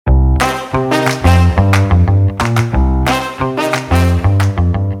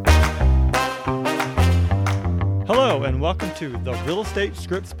to the Real Estate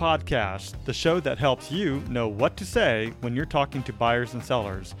Scripts Podcast, the show that helps you know what to say when you're talking to buyers and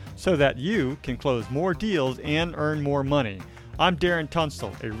sellers so that you can close more deals and earn more money. I'm Darren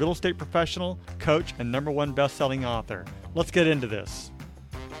Tunstall, a real estate professional, coach, and #1 best-selling author. Let's get into this.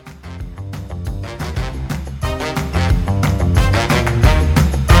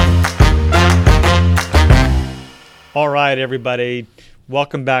 All right, everybody.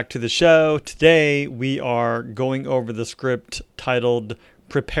 Welcome back to the show. Today, we are going over the script titled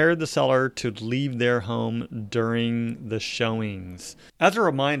Prepare the Seller to Leave Their Home During the Showings. As a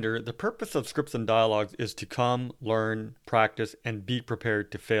reminder, the purpose of Scripts and Dialogues is to come, learn, practice, and be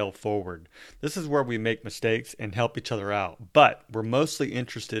prepared to fail forward. This is where we make mistakes and help each other out, but we're mostly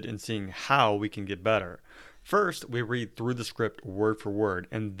interested in seeing how we can get better. First, we read through the script word for word,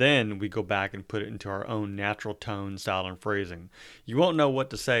 and then we go back and put it into our own natural tone, style, and phrasing. You won't know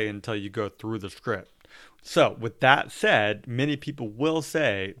what to say until you go through the script. So, with that said, many people will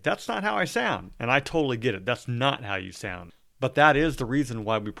say, that's not how I sound. And I totally get it. That's not how you sound. But that is the reason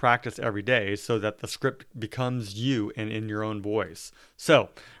why we practice every day, so that the script becomes you and in your own voice. So,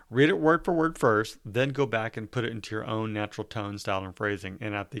 read it word for word first, then go back and put it into your own natural tone, style, and phrasing,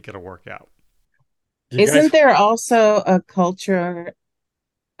 and I think it'll work out. Isn't there also a culture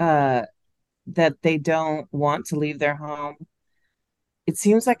that they don't want to leave their home? It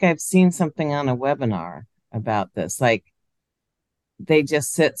seems like I've seen something on a webinar about this. Like they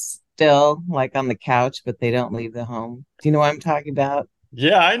just sit still, like on the couch, but they don't leave the home. Do you know what I'm talking about?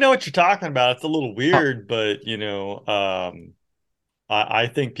 Yeah, I know what you're talking about. It's a little Oh, weird, but I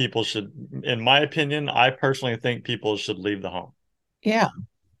think people should, in my opinion, I personally think people should leave the home. yeah.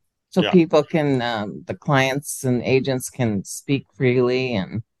 So Yeah. people can, the clients and agents can speak freely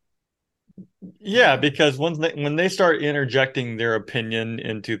and Yeah, because when they start interjecting their opinion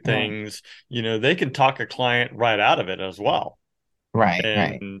into right, things, they can talk a client right out of it as well. right.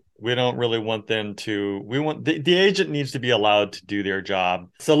 And we don't really want them to, we want the agent needs to be allowed to do their job.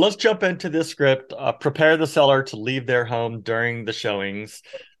 So let's jump into this script. Prepare the seller to leave their home during the showings.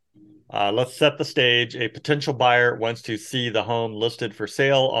 Let's set the stage. A potential buyer wants to see the home listed for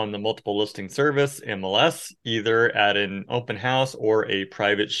sale on the multiple listing service, MLS, either at an open house or a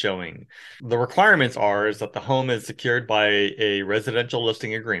private showing. The requirements is that the home is secured by a residential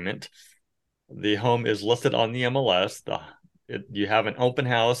listing agreement. The home is listed on the MLS. You have an open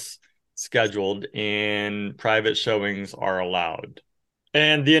house scheduled, and private showings are allowed.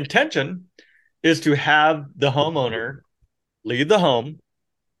 And the intention is to have the homeowner leave the home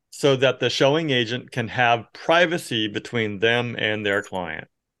so that the showing agent can have privacy between them and their client.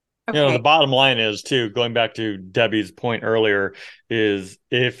 The Okay. bottom line is, too, going back to Debbie's point earlier, is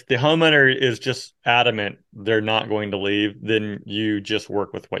if the homeowner is just adamant they're not going to leave, then you just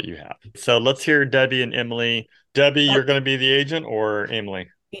work with what you have. So let's hear Debbie and Emily. Debbie, Oh, you're going to be the agent, or Emily?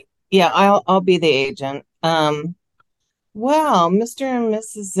 yeah, I'll be the agent. Well, Mr. and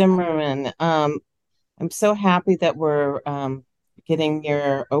Mrs. Zimmerman, I'm so happy that we're getting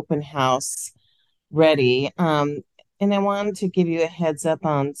your open house ready. And I wanted to give you a heads up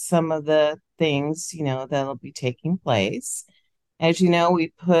on some of the things, that'll be taking place. As you know,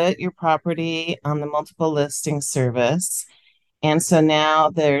 we put your property on the multiple listing service. And so now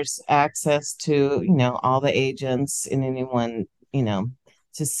there's access to, all the agents and anyone,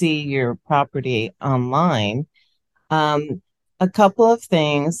 to see your property online. Um, a couple of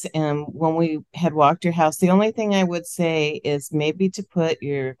things, and when we had walked your house, the only thing I would say is maybe to put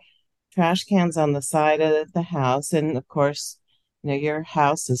your trash cans on the side of the house. And of course, your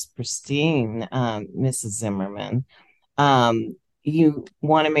house is pristine, Mrs. Zimmerman. You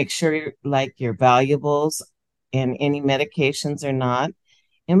want to make sure like your valuables and any medications are not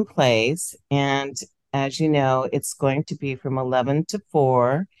in place. And as you know, it's going to be from 11 to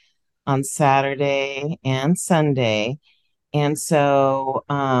 4 on Saturday and Sunday. And so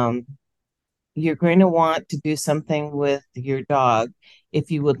you're going to want to do something with your dog.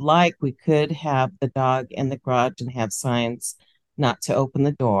 If you would like, we could have the dog in the garage and have signs not to open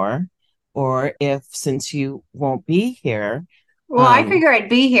the door. Or if, since you won't be here, Well, I um, figure I'd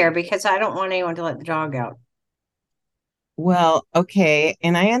be here because I don't want anyone to let the dog out. well, okay.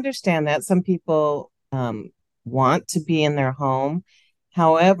 And I understand that some people want to be in their home.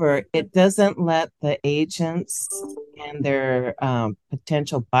 However, it doesn't let the agents and their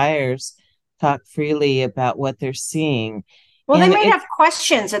potential buyers talk freely about what they're seeing. Well, they And might it, have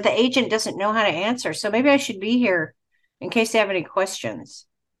questions that the agent doesn't know how to answer. So maybe I should be here in case they have any questions.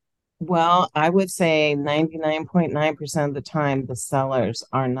 well, I would say 99.9% of the time, the sellers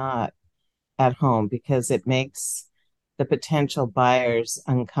are not at home because it makes the potential buyers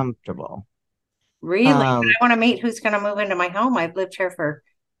uncomfortable. Really? I Um, want to meet who's going to move into my home. I've lived here for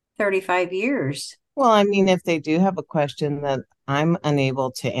 35 years. well, I mean, if they do have a question that I'm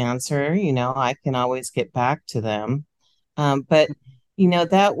unable to answer, I can always get back to them. But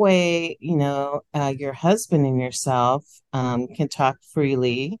that way, your husband and yourself can talk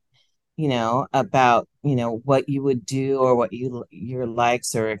freely, about, what you would do or what your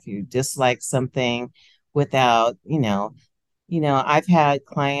likes or if you dislike something without, I've had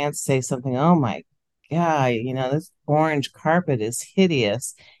clients say something, oh my God, this orange carpet is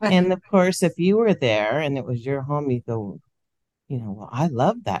hideous. And of course, if you were there and it was your home, you go, well, I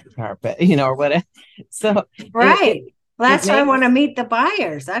love that carpet, or whatever. So it, it, Right. Well, it that's why I makes, want to meet the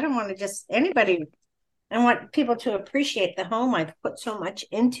buyers. I don't want to just anybody. I want people to appreciate the home I've put so much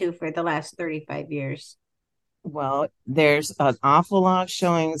into for the last 35 years. well, there's an awful lot of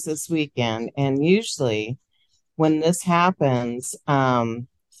showings this weekend. And usually when this happens,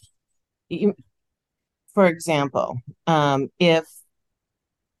 you, for example, if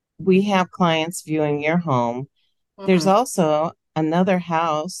we have clients viewing your home, there's Hmm. also another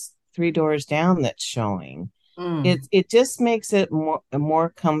house 3 doors down that's showing. Mm. It just makes it a more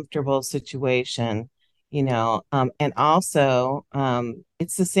comfortable situation, and also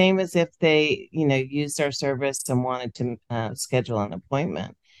it's the same as if they, used our service and wanted to schedule an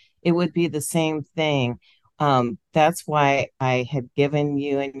appointment. It would be the same thing. That's why I had given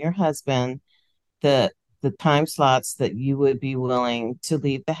you and your husband the time slots that you would be willing to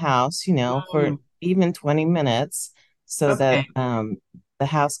leave the house, for Mm. even 20 minutes so that Okay. the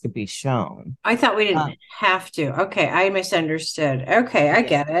house could be shown. I thought we Uh, didn't have to. Okay, I misunderstood. Okay, I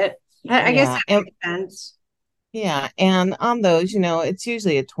yeah, get it. I guess yeah. that And makes sense. yeah, and on those, it's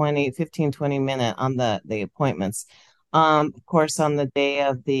usually a 15-20 minute on the appointments. Of course, on the day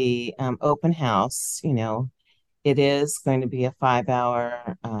of the open house, it is going to be a 5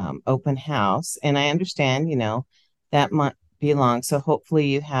 hour open house. And I understand, that might be long. So hopefully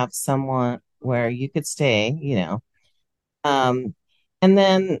you have someone where you could stay, Um, and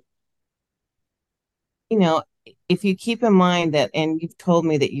then, you know, if you keep in mind that, and you've told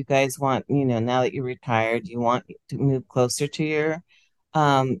me that you guys want, now that you're retired, you want to move closer to your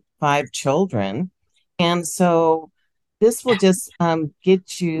 5 children. And so this will just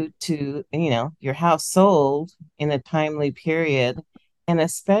get you to, your house sold in a timely period. And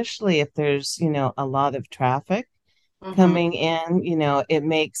especially if there's, a lot of traffic Hmm. coming in, it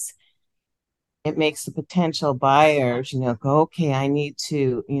makes the potential buyers, go, okay, I need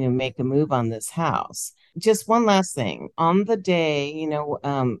to, make a move on this house. Just one last thing. On the day,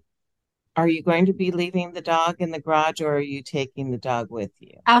 are you going to be leaving the dog in the garage or are you taking the dog with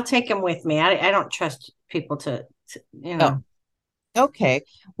you? I'll take them with me. I don't trust people to, you Oh, know. okay.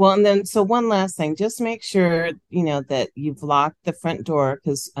 Well, and then so one last thing, just make sure, that you've locked the front door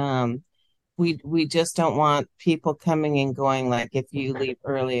because we just don't want people coming and going like if you leave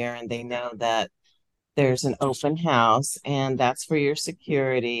earlier and they know that there's an open house and that's for your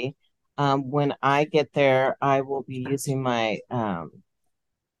security. When I get there, I will be using my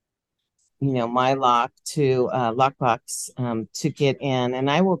lockbox to get in,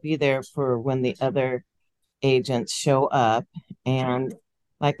 and I will be there for when the other agents show up. And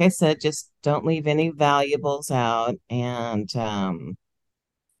like I said, just don't leave any valuables out, and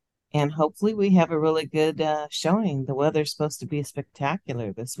hopefully we have a really good showing. The weather's supposed to be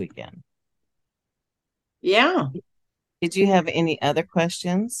spectacular this weekend. Yeah. Did you have any other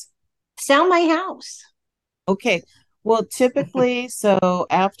questions? Sell my house. Okay. Well, typically, so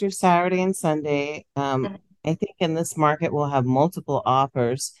after Saturday and Sunday, I think in this market we'll have multiple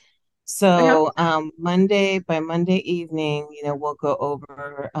offers. I hope So so. By Monday evening, we'll go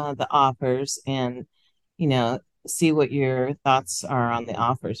over the offers and, see what your thoughts are on the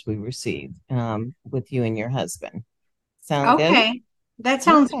offers we received with you and your husband. Sound good? Okay. That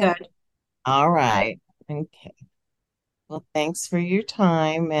sounds Okay. good. All right. Okay. Well, thanks for your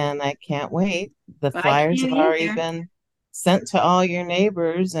time, and I can't wait. The I flyers have can't already either. been sent to all your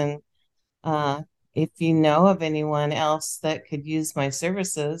neighbors, and if you know of anyone else that could use my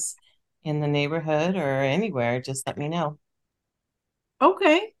services in the neighborhood or anywhere, just let me know.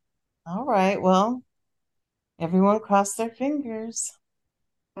 Okay. All right. Well, everyone cross their fingers.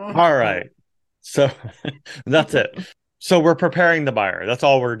 All right. So that's it. So we're preparing the buyer. That's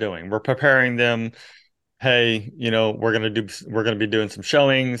all we're doing. We're preparing them. Hey, we're gonna be doing some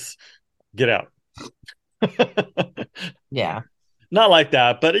showings. Get out. Yeah. Not like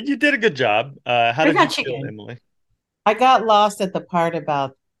that, but you did a good job. How I did you got you feel, good. Emily? I got lost at the part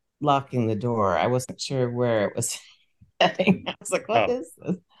about locking the door. I wasn't sure where it was heading. I was like, what Oh, is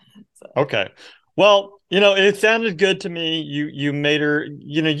this? So, okay. Well, it sounded good to me. You made her,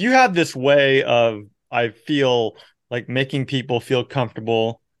 you have this way of, I feel like, making people feel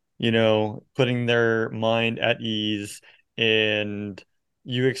comfortable, putting their mind at ease, and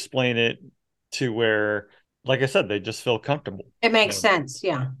you explain it to where, like I said, they just feel comfortable. It makes So, sense.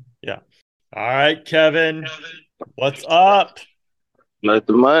 Yeah. yeah. All right, Kevin, what's up?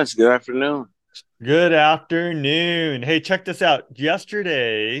 Nothing much. Good afternoon. Good afternoon. Hey, check this out.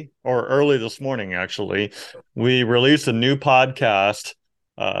 Yesterday, or early this morning, actually, we released a new podcast.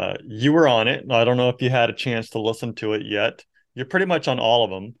 You were on it. I don't know if you had a chance to listen to it yet. You're pretty much on all of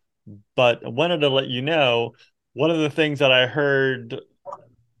them, but I wanted to let you know one of the things that I heard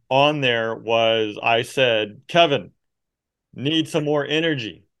on there was I said, Kevin, need some more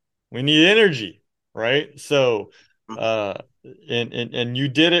energy. We need energy, right? So, uh, and you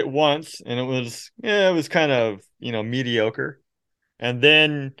did it once, and it was kind of mediocre. And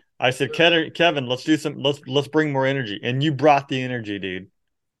then I said, Kevin, let's do some, let's bring more energy, and you brought the energy, dude.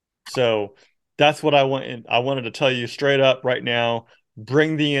 So that's what I want. I wanted to tell you straight up right now.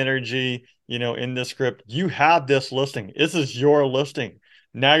 Bring the energy, in the script. You have this listing. This is your listing.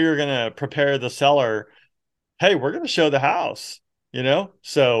 Now you're gonna prepare the seller. Hey, we're going to show the house,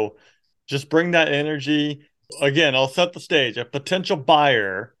 So just bring that energy. Again, I'll set the stage. A potential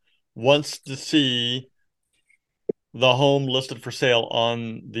buyer wants to see the home listed for sale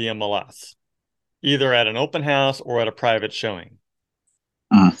on the MLS, either at an open house or at a private showing.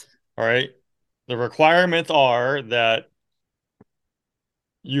 Mm. All right. The requirements are that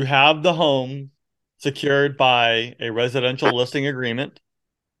you have the home secured by a residential listing agreement.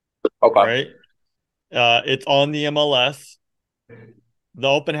 All Okay. right. It's on the MLS. The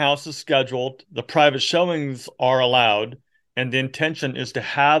open house is scheduled, the private showings are allowed, and the intention is to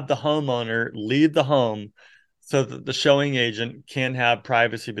have the homeowner leave the home so that the showing agent can have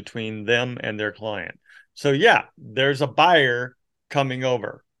privacy between them and their client. So yeah, there's a buyer coming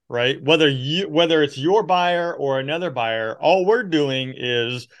over, right? Whether it's your buyer or another buyer, all we're doing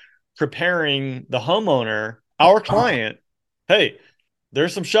is preparing the homeowner, our client. Hey,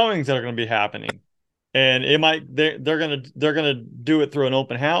 there's some showings that are going to be happening, and they're gonna do it through an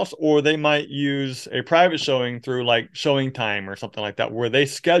open house, or they might use a private showing through like Showing Time or something like that, where they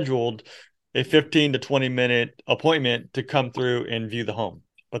scheduled a 15 to 20-minute appointment to come through and view the home.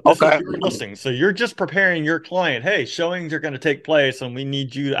 But this is Okay. your listing, so you're just preparing your client. Hey, showings are going to take place, and we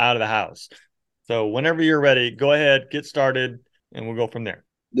need you out of the house. So whenever you're ready, go ahead, get started, and we'll go from there.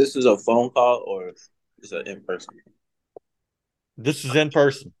 This is a phone call or is it in person? This is in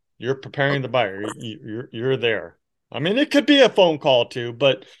person. You're preparing the buyer. You're there. I mean, it could be a phone call too,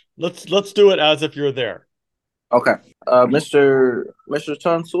 but let's do it as if you're there. Okay. Mr.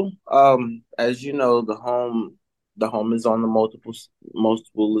 Tunsil, as you know, the home is on the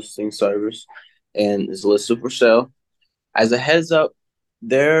multiple listing service and is listed for sale. As a heads up,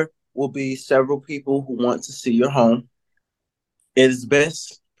 there will be several people who want to see your home. It is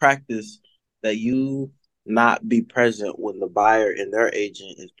best practice that you not be present when the buyer and their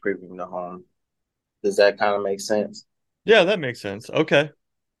agent is previewing the home. Does that kind of make sense? Yeah, that makes sense. Okay.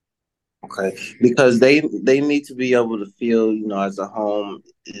 Okay, because they need to be able to feel, as a home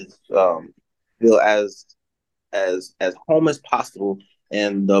is feel as home as possible,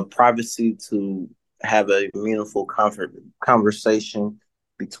 and the privacy to have a meaningful comfort conversation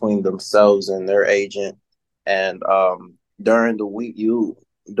between themselves and their agent. And during the week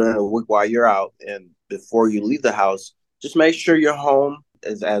while you're out and before you leave the house, just make sure your home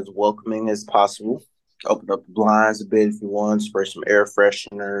is as welcoming as possible. Open up the blinds a bit if you want, spray some air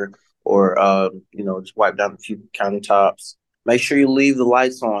freshener, or just wipe down a few countertops. Make sure you leave the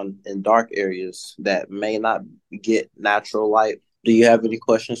lights on in dark areas that may not get natural light. Do you have any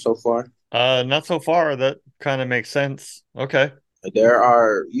questions so far? Not so far. That kind of makes sense. Okay. There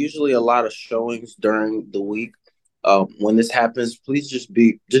are usually a lot of showings during the week. When this happens, please just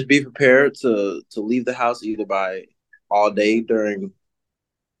be prepared to leave the house either by all day during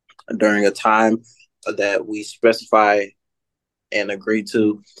a time that we specify and agree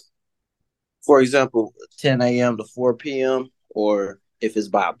to. For example, 10 a.m. to 4 p.m. Or if it's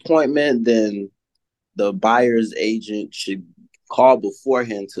by appointment, then the buyer's agent should call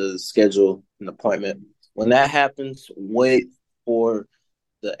beforehand to schedule an appointment. When that happens, wait for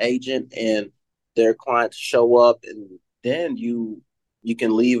the agent and their client to show up, and then you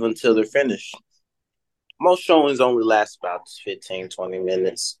can leave until they're finished. Most showings only last about 15, 20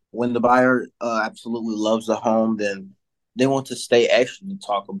 minutes. When the buyer absolutely loves the home, then they want to stay extra to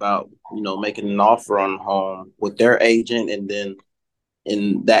talk about, making an offer on the home with their agent. And then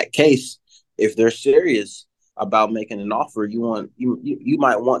in that case, if they're serious, about making an offer, you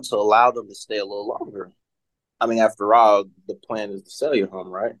might want to allow them to stay a little longer. I mean, after all, the plan is to sell your home,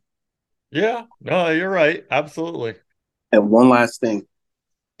 right? Yeah, no, you're right. Absolutely. And one last thing,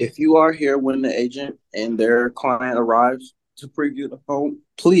 if you are here when the agent and their client arrives to preview the home,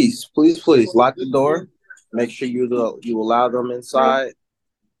 please lock the door. Make sure you allow them inside.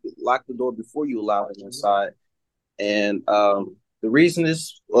 Lock the door before you allow them inside. And the reason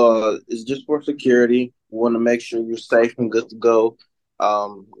is just for security. We want to make sure you're safe and good to go.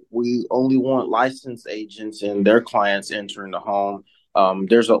 We only want licensed agents and their clients entering the home.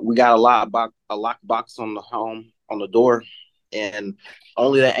 We got a lock box on the home on the door, and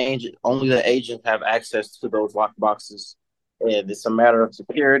only the agents have access to those lock boxes. And it's a matter of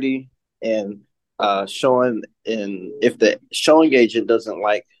security and showing. And if the showing agent doesn't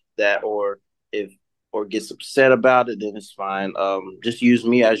like that, if or gets upset about it, then it's fine. Just use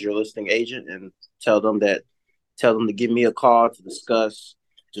me as your listing agent and tell them to give me a call to discuss.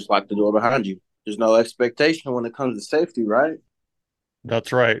 Just like the door behind you. There's no expectation when it comes to safety, right?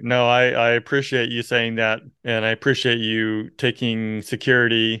 That's right. No, I appreciate you saying that, and I appreciate you taking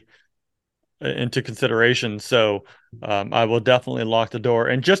security into consideration. So I will definitely lock the door.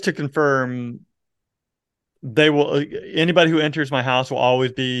 And just to confirm, anybody who enters my house will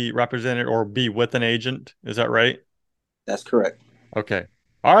always be represented or be with an agent. Is that right? That's correct. Okay.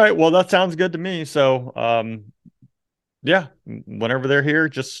 All right. Well, that sounds good to me. So yeah, whenever they're here,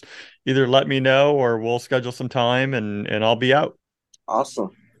 just either let me know or we'll schedule some time and I'll be out. Awesome.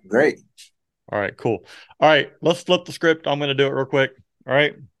 Great. All right, cool. All right, let's flip the script. I'm going to do it real quick. All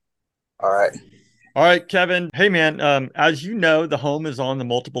right. All right. All right, Kevin. Hey, man, as you know, the home is on the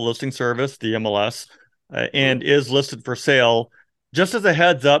multiple listing service, the MLS, and is listed for sale. Just as a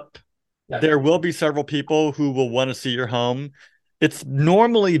heads up, there will be several people who will want to see your home. It's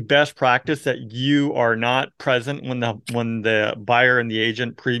normally best practice that you are not present when the buyer and the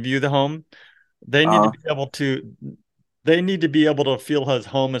agent preview the home. They need to be able to they need to be able to feel as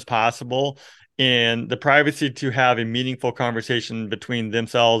home as possible and the privacy to have a meaningful conversation between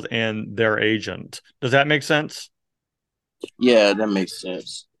themselves and their agent. Does that make sense? Yeah, that makes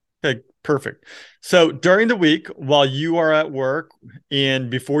sense. Okay, perfect. So during the week, while you are at work and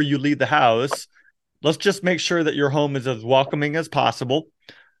before you leave the house, let's just make sure that your home is as welcoming as possible.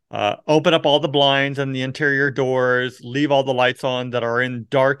 Open up all the blinds and the interior doors, leave all the lights on that are in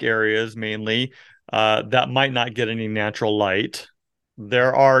dark areas mainly that might not get any natural light.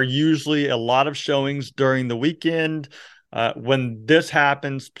 There are usually a lot of showings during the weekend. When this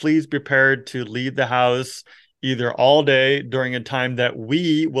happens, please be prepared to leave the house either all day during a time that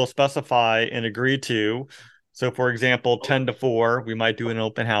we will specify and agree to. So, for example, 10 to 4, we might do an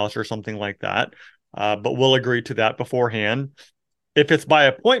open house or something like that, but we'll agree to that beforehand. If it's by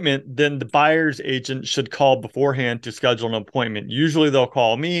appointment, then the buyer's agent should call beforehand to schedule an appointment. Usually they'll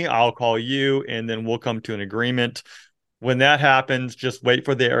call me, I'll call you, and then we'll come to an agreement. When that happens, just wait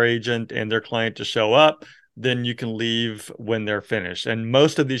for their agent and their client to show up. Then you can leave when they're finished. And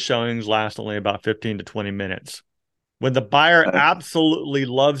most of these showings last only about 15 to 20 minutes. When the buyer absolutely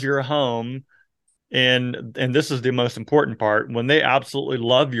loves your home, and this is the most important part, when they absolutely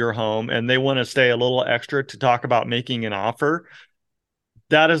love your home and they want to stay a little extra to talk about making an offer,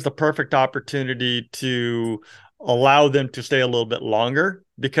 that is the perfect opportunity to allow them to stay a little bit longer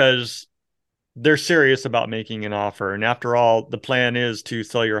because they're serious about making an offer. And after all, the plan is to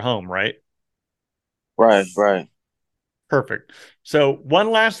sell your home, right? Right, right. Perfect. So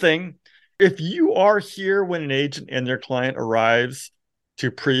one last thing, if you are here when an agent and their client arrives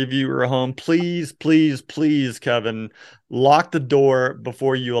to preview your home, please, Kevin, lock the door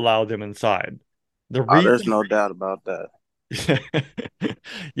before you allow them inside. There's no doubt about that.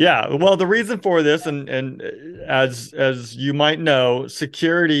 Yeah, well, the reason for this, and as you might know,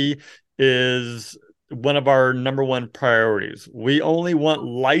 security is one of our number one priorities. We only want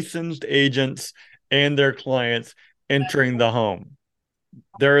licensed agents and their clients entering the home.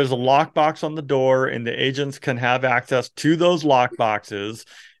 There is a lockbox on the door, and the agents can have access to those lockboxes.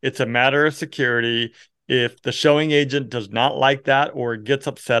 It's a matter of security. If the showing agent does not like that or gets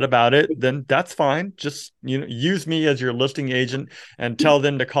upset about it, then that's fine. Just use me as your listing agent and tell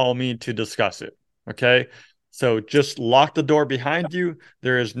them to call me to discuss it. Okay. So just lock the door behind you.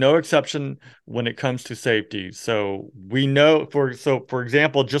 There is no exception when it comes to safety. So we know for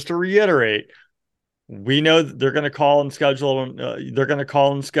example, just to reiterate, we know that they're going to call and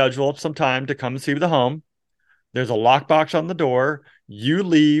schedule some time to come and see the home. There's a lockbox on the door. You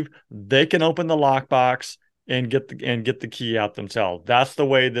leave, they can open the lockbox and get the key out themselves. That's the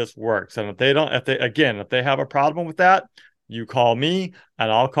way this works. And if they have a problem with that, you call me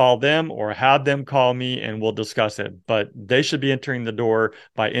and I'll call them or have them call me and we'll discuss it. But they should be entering the door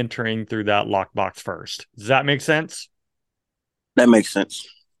by entering through that lockbox first. Does that make sense? That makes sense.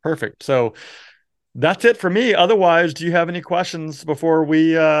 Perfect. So that's it for me. Otherwise, do you have any questions before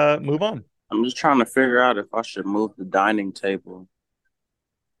we move on? I'm just trying to figure out if I should move the dining table.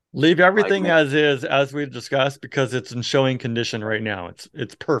 Leave everything Like, as is, as we discussed, because it's in showing condition right now.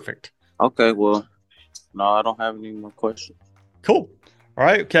 It's perfect. okay, well, no, I don't have any more questions. Cool. All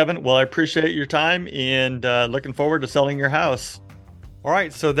right, Kevin. Well, I appreciate your time and looking forward to selling your house. All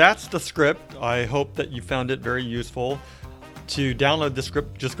right, so that's the script. I hope that you found it very useful. To download the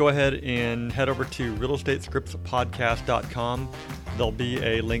script, just go ahead and head over to realestatescriptspodcast.com. There'll be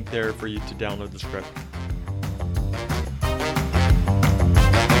a link there for you to download the script.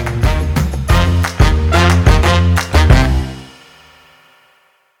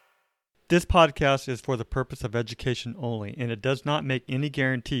 This podcast is for the purpose of education only, and it does not make any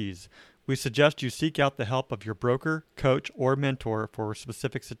guarantees. We suggest you seek out the help of your broker, coach, or mentor for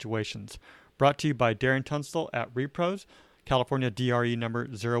specific situations. Brought to you by Darren Tunstall at Repros, California DRE number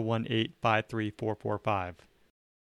 018534445.